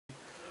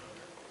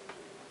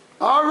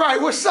All right,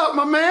 what's up,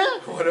 my man?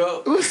 What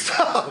up? What's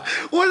up?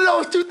 What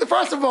are those two?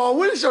 First of all,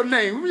 what is your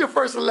name? What's your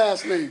first and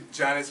last name?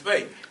 Johnny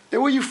Speight.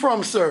 And where you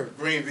from, sir?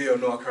 Greenville,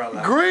 North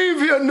Carolina.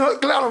 Greenville, North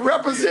Carolina,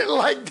 representing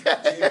like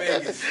that.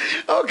 G-Vegas.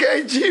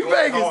 Okay,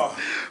 G-Vegas.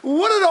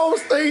 What are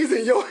those things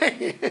in your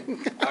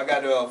hand? I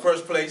got the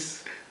first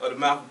place of the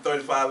Mountain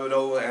 35 and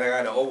over, and I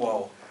got the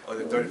overall of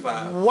the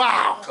 35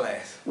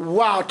 class.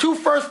 Wow, 2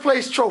 first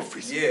place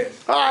trophies. Yes.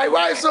 All right,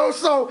 right.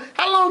 So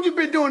how long you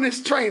been doing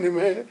this training,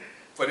 man?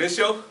 For this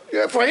show?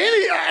 Yeah, for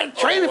any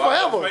training forever.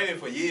 I've been training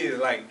for years,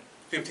 like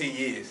 15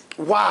 years.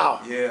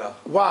 Wow. Yeah.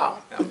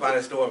 Wow. I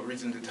finally started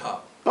reaching the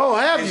top. Oh,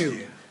 have this you?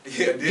 Year.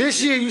 Yeah,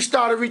 this year you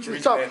started reaching the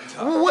top.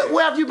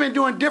 What have you been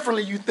doing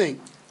differently, you think?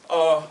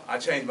 I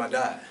changed my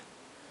diet,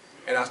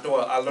 and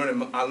I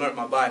learned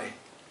my body.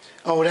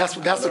 Oh, that's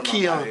a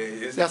key, huh?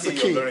 That's a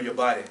key. Learning your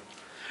body.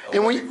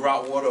 And when to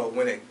grout water,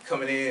 when it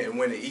coming in, and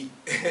when to eat.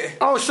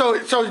 Oh,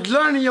 so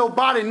learning your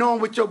body,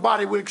 knowing what your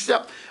body would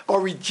accept or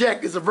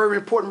reject, is a very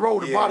important role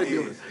to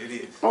bodybuilding. It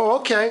is. Oh,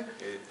 okay.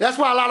 That's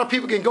why a lot of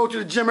people can go to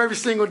the gym every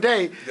single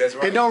day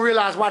and don't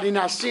realize why they're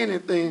not seeing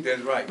anything.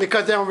 That's right.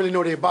 Because they don't really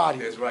know their body.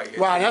 That's right.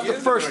 Wow, that's the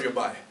first. Know your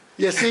body.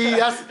 Yeah, see,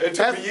 it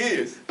took me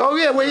years. Oh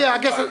yeah, well yeah, I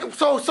guess.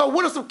 So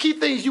what are some key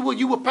things you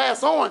would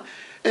pass on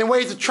in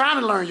ways of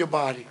trying to learn your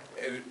body?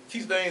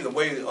 Key things,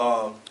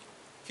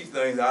 key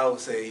things I would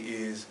say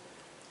is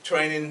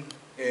training,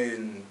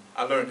 and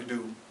I learned to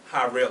do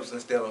high reps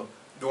instead of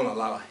doing a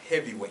lot of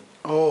heavy weight.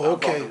 Oh,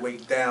 okay. I brought the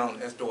weight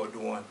down and started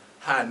doing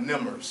high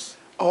numbers.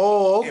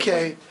 Oh,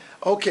 okay.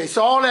 Okay,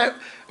 so all that.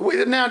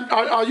 Now,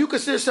 are you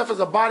consider yourself as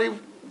a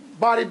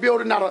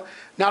bodybuilder, not a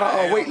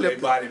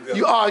weightlifter?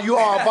 You are a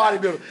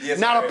bodybuilder, yes,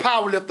 not a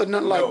powerlifter,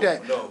 nothing like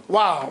that. No.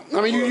 Wow.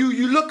 I mean,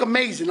 you look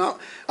amazing. I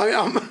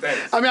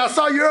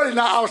saw you earlier.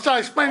 Now I was trying to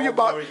explain to you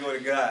about. You're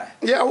the guy.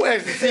 Yeah, well,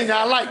 see,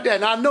 now I like that.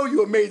 Now I know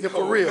you're amazing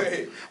for real.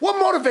 What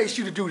motivates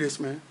you to do this,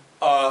 man?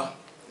 I've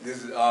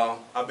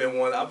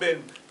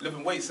been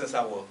lifting weights since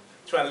I was.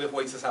 Trying to lift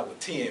weights since I was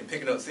 10,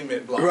 picking up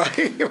cement blocks.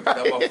 Right.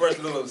 That was my first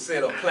little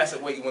set of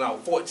plastic weight when I was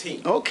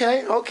 14.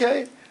 Okay.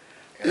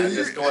 And I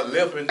just started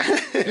lifting,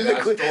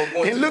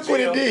 and look what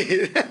it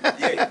did.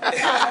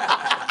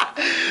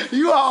 Yeah.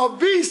 You are a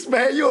beast,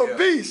 man. You're a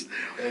beast.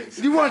 Thanks.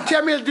 You want to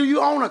tell me, do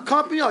you own a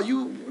company, or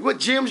what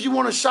gyms you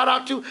want to shout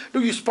out to?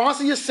 Do you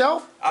sponsor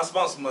yourself? I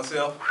sponsor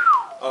myself,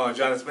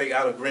 Johnny Speight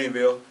out of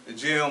Greenville. The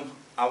gym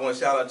I want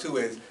to shout out to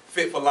is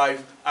Fit for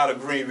Life out of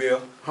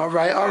Greenville. All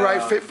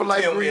right, Fit for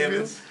Life,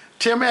 Greenville.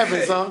 Tim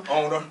Evans, huh?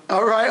 Owner.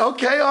 All right,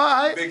 okay,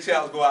 all right. Big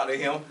shouts go out to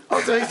him.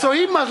 Okay, so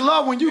he must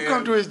love when you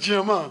come to his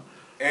gym, huh?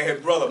 And his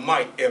brother,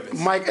 Mike Evans.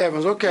 Mike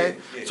Evans, okay.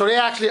 Yeah. So they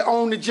actually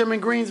own the gym in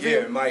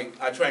Greensville? Yeah, Mike.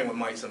 I train with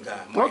Mike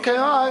sometimes. Okay,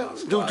 all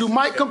right. Do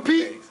Mike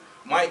compete?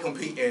 Mike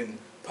compete in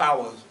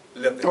power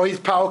lifting. Oh, he's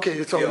power,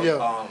 okay. So,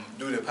 yeah.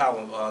 Do the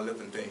power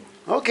lifting thing.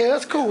 Okay,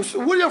 that's cool. Yeah. So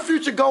what are your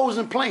future goals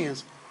and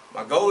plans?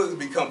 My goal is to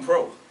become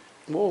pro.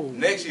 Whoa.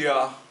 Next year,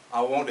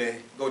 I want to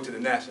go to the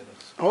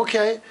Nationals.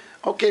 Okay.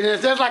 Okay, then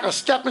there's like a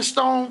stepping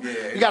stone.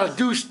 Yeah, you got to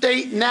do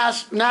state,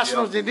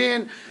 nationals, and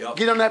then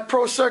get on that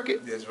pro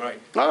circuit. That's right.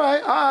 All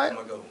right. That's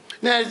my goal.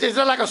 Now, is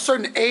there like a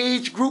certain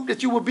age group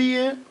that you will be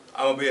in?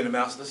 I'm going to be in the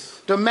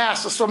Masters. The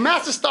Masters. So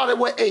Masters start at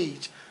what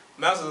age?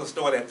 Masters will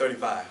start at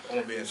 35. I'm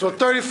going to be in 35. So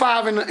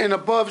 35 and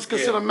above is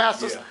considered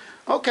Masters? Yeah.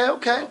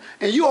 Okay.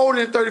 And you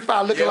older than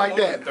 35, looking like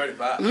that. I'm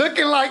 35.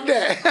 Looking like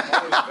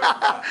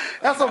that.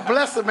 That's a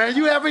blessing, man.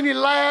 You have any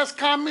last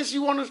comments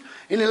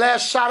any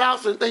last shout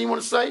outs, anything you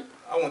want to say?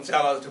 I want to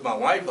shout out to my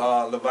wife,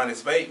 Levani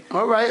Speight.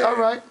 All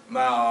right.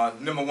 My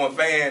 #1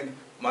 fan,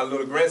 my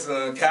little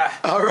grandson, Kai.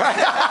 All right.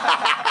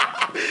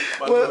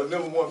 My little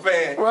 #1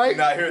 fan. Right. He's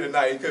not here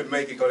tonight. He couldn't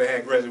make it because they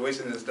had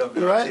graduation and stuff.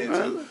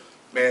 Too.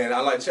 Man,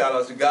 I like to shout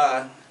out to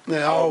God.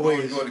 Yeah,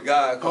 always. Go to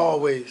God.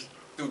 Always.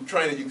 Through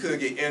training, you could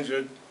get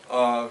injured.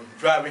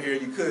 Driving here,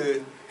 you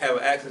could have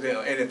an accident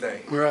or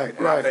anything. Right.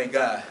 I thank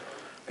God.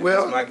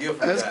 Well, that's my gift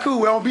from that's God. cool.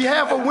 Well, on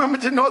behalf of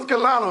Wilmington, North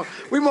Carolina,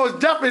 we most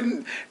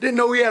definitely didn't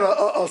know we had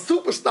a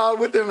superstar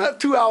with them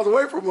 2 hours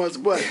away from us,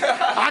 but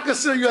I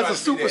consider you as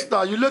a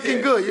superstar. You're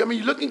looking good. I mean,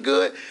 you're looking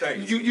good.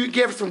 Thank you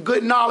gave some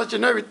good knowledge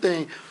and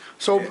everything.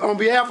 So on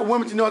behalf of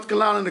Wilmington, North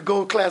Carolina, and the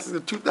Gold Classes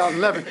of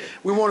 2011,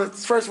 we want to,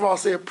 first of all,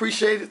 say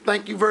appreciate it.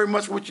 Thank you very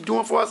much for what you're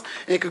doing for us,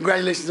 and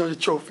congratulations on your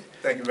trophy.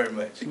 Thank you very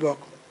much. You're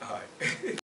welcome. All right.